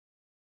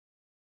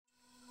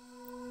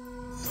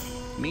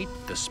Meet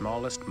the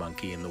smallest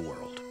monkey in the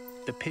world,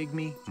 the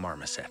pygmy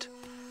marmoset.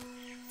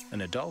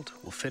 An adult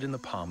will fit in the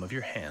palm of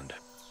your hand.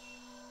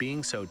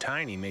 Being so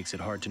tiny makes it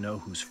hard to know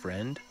who's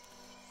friend,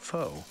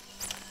 foe,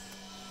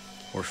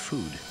 or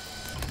food.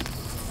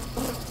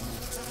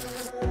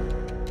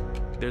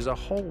 There's a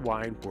whole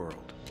wide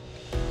world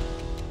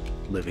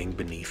living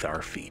beneath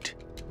our feet.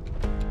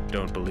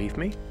 Don't believe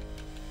me?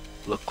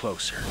 Look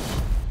closer.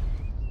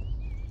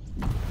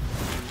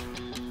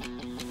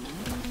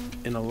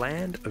 In a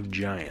land of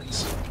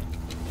giants,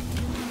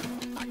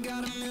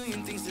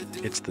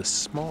 it's the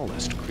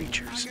smallest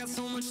creatures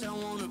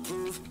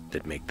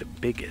that make the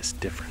biggest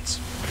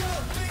difference.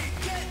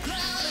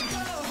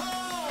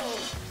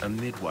 A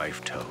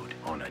midwife toad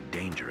on a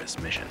dangerous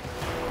mission.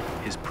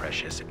 His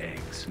precious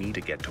eggs need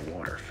to get to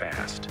water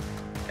fast,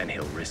 and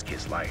he'll risk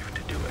his life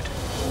to do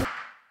it.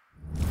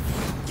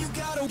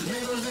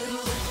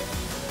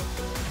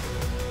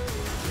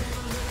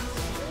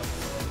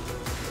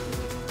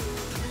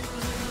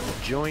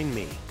 Join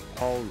me,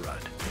 Paul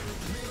Rudd,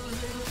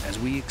 as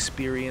we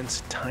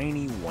experience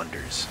tiny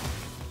wonders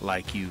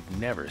like you've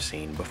never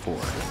seen before.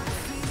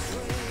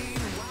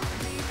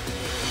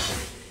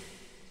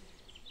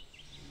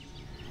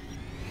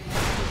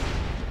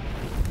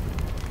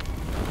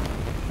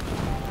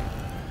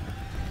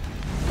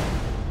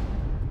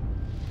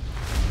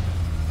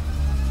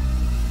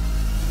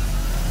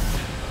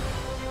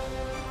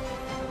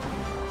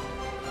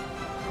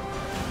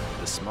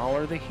 The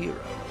smaller the hero,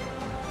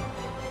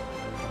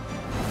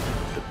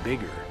 the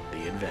bigger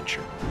the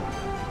adventure.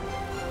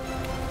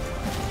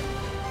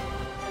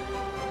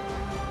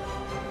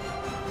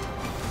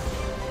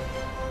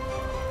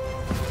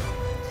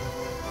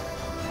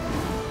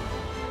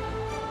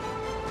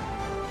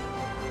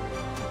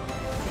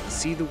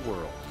 See the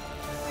world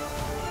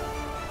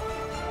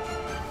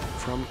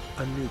from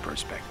a new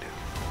perspective.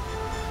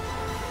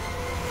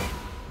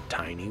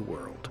 Tiny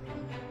World.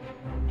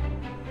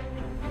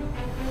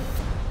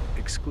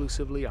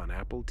 Exclusively on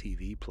Apple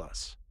TV+.